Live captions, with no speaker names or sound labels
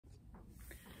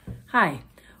Hi,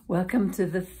 welcome to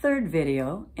the third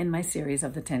video in my series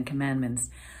of the 10 Commandments.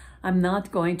 I'm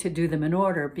not going to do them in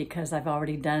order because I've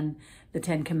already done the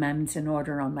 10 Commandments in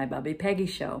order on my Rabbi Peggy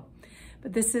show.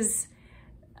 But this is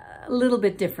a little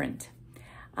bit different.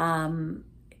 When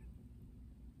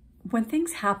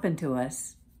things happen to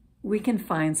us, we can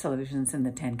find solutions in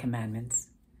the 10 Commandments.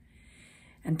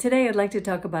 And today I'd like to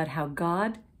talk about how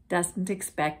God doesn't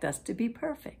expect us to be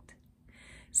perfect.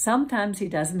 Sometimes He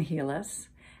doesn't heal us,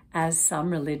 as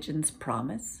some religions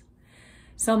promise.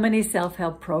 So many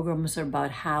self-help programs are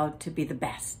about how to be the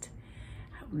best.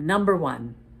 Number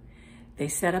one, they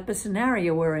set up a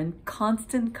scenario where we're in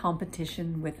constant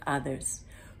competition with others.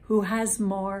 Who has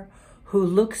more, who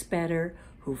looks better,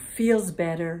 who feels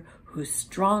better, who's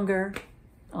stronger,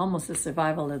 almost the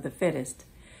survival of the fittest.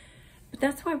 But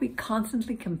that's why we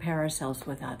constantly compare ourselves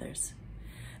with others.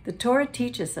 The Torah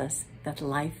teaches us that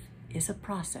life is a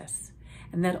process,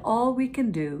 and that all we can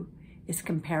do is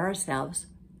compare ourselves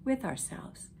with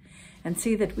ourselves and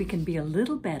see that we can be a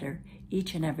little better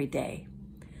each and every day.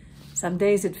 Some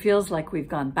days it feels like we've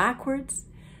gone backwards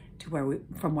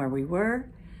from where we were,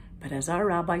 but as our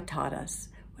Rabbi taught us,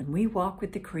 when we walk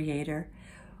with the Creator,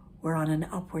 we're on an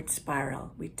upward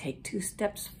spiral. We take 2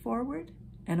 steps forward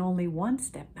and only 1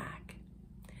 step back.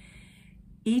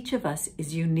 Each of us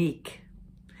is unique.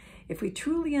 If we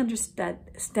truly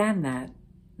understand that,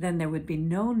 then there would be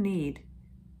no need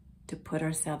to put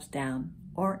ourselves down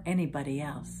or anybody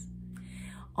else.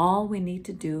 All we need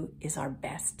to do is our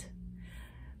best.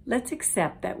 Let's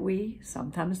accept that we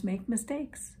sometimes make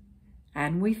mistakes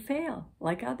and we fail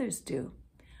like others do.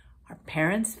 Our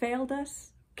parents failed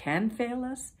us, can fail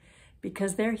us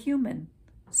because they're human.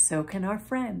 So can our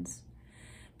friends.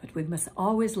 But we must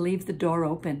always leave the door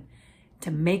open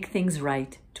to make things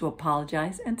right, to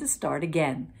apologize, and to start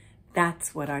again.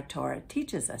 That's what our Torah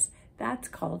teaches us. That's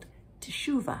called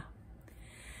teshuvah.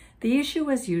 The issue,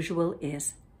 as usual,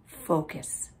 is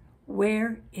focus.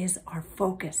 Where is our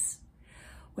focus?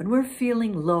 When we're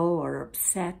feeling low or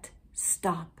upset,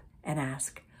 stop and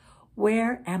ask,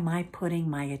 where am I putting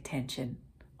my attention?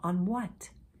 On what?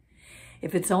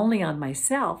 If it's only on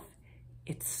myself,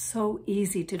 it's so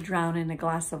easy to drown in a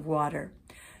glass of water.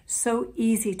 So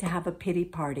easy to have a pity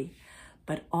party.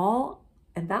 But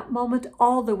in that moment,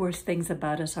 all the worst things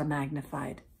about us are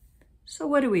magnified. So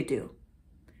what do?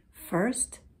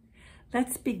 First,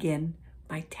 let's begin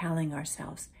by telling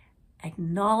ourselves,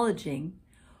 acknowledging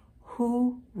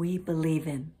who we believe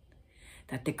in,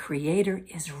 that the Creator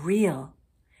is real.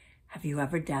 Have you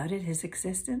ever doubted His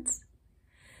existence?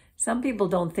 Some people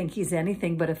don't think He's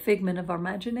anything but a figment of our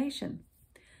imagination.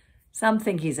 Some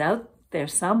think He's out there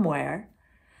somewhere,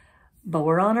 but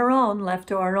we're on our own, left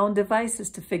to our own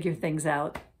devices to figure things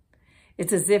out.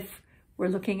 It's as if we're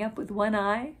looking up with one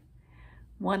eye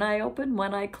open,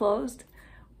 one eye closed,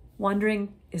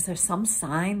 wondering, is there some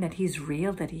sign that He's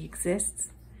real, that He exists,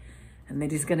 and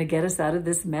that He's going to get us out of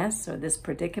this mess or this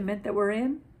predicament that we're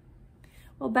in?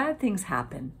 Well, bad things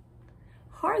happen.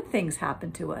 Hard things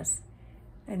happen to us.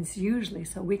 And it's usually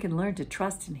so we can learn to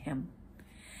trust in Him.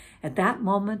 At that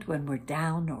moment when we're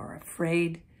down or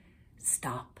afraid,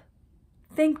 stop.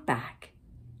 Think back,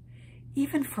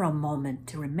 even for a moment,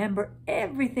 to remember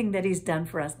everything that He's done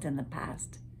for us in the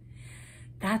past.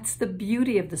 That's the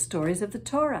beauty of the stories of the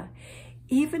Torah.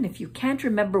 Even if you can't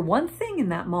remember one thing in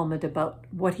that moment about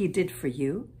what He did for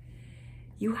you,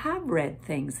 you have read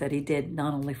things that He did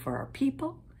not only for our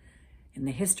people, in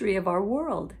the history of our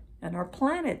world and our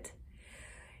planet.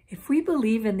 If we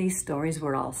believe in these stories,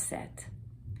 we're all set.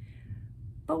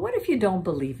 But what if you don't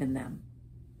believe in them?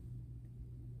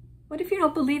 What if you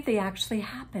don't believe they actually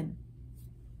happen?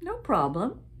 No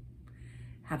problem.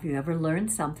 Have you ever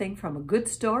learned something from a good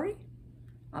story?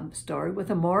 A story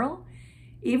with a moral?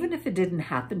 Even if it didn't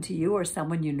happen to you or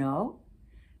someone you know,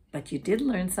 but you did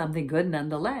learn something good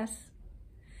nonetheless.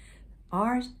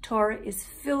 Our Torah is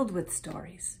filled with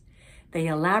stories. They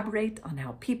elaborate on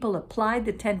how people applied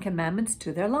the 10 Commandments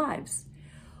to their lives.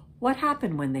 What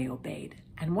happened when they obeyed?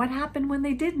 And what happened when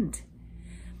they didn't?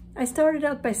 I started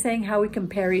out by saying how we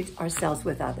compare ourselves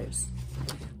with others.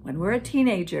 When we're a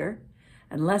teenager,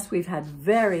 unless we've had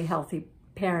very healthy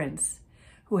parents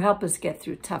who help us get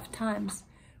through tough times,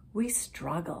 we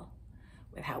struggle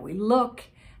with how we look,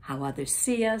 how others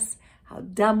see us, how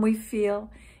dumb we feel.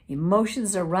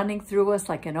 Emotions are running through us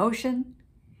like an ocean.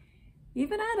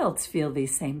 Even adults feel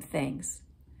these same things.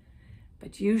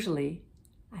 But usually,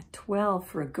 at 12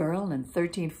 for a girl and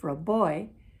 13 for a boy,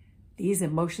 these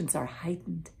emotions are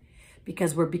heightened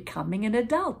because we're becoming an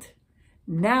adult,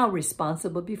 now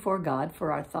responsible before God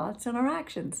for our thoughts and our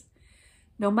actions.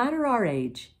 No matter our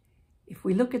age, if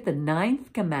we look at the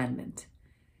 9th commandment,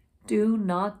 Do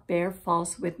not bear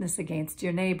false witness against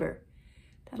your neighbor.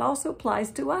 That also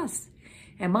applies to us.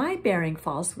 Am I bearing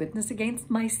false witness against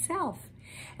myself?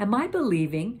 Am I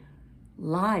believing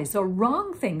lies or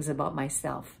wrong things about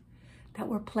myself that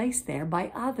were placed there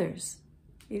by others?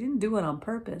 They didn't do it on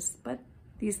purpose, but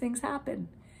these things happen.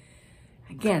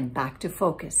 Again, back to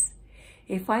focus.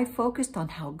 If I focused on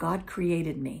how God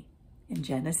created me, in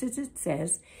Genesis it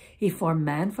says, he formed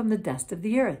man from the dust of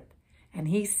the earth. And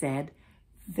he said,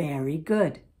 very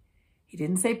good. He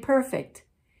didn't say perfect.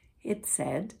 It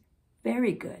said,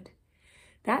 very good.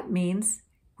 That means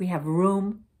we have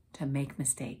room to make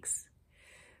mistakes.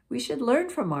 We should learn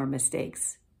from our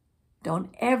mistakes. Don't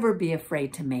ever be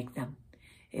afraid to make them.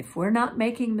 If we're not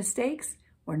making mistakes,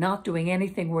 we're not doing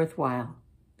anything worthwhile.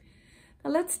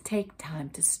 Now let's take time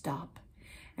to stop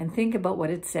and think about what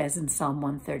it says in Psalm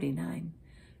 139.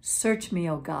 Search me,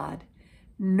 O God.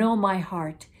 Know my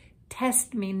heart.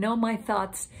 Test me, know my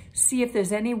thoughts. See if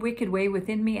there's any wicked way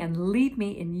within me and lead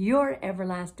me in your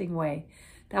everlasting way.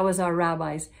 That was our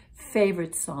Rabbi's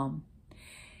favorite psalm.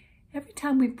 Every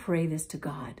time we pray this to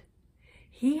God,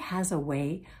 he has a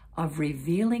way of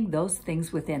revealing those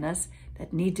things within us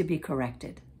that need to be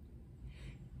corrected.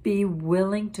 Be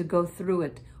willing to go through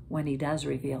it when he does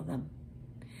reveal them.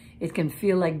 It can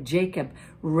feel like Jacob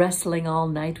wrestling all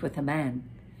night with a man,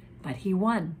 but he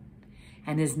won,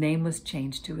 and his name was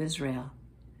changed to Israel.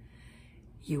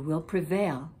 You will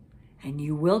prevail, and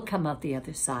you will come out the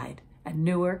other side, a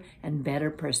newer and better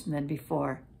person than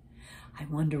before. I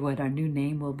wonder what our new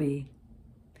name will be.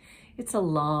 It's a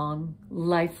long,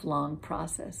 lifelong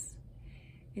process.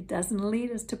 It doesn't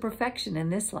lead us to perfection in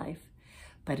this life,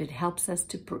 but it helps us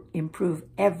to improve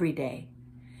every day.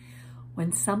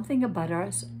 When something about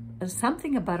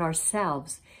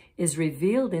ourselves is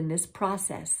revealed in this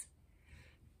process,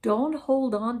 don't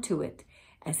hold on to it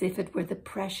as if it were the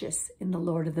precious in the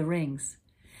Lord of the Rings,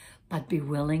 but be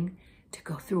willing to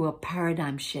go through a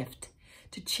paradigm shift,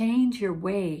 to change your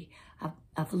way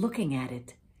of looking at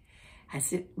it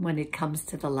when it comes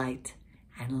to the light,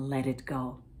 and let it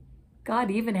go.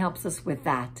 God even helps us with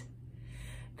that.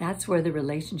 That's where the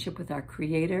relationship with our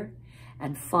Creator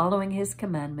and following his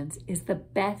commandments is the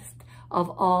best of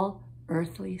all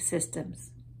earthly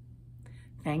systems.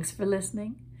 Thanks for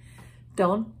listening.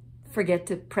 Don't forget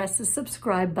to press the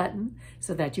subscribe button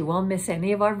so that you won't miss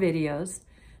any of our videos.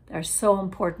 They're so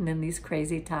important in these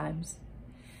crazy times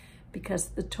because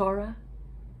the Torah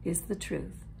is the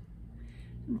truth.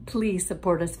 Please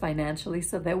support us financially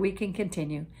so that we can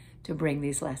continue to bring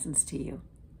these lessons to you.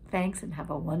 Thanks and have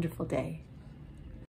a wonderful day.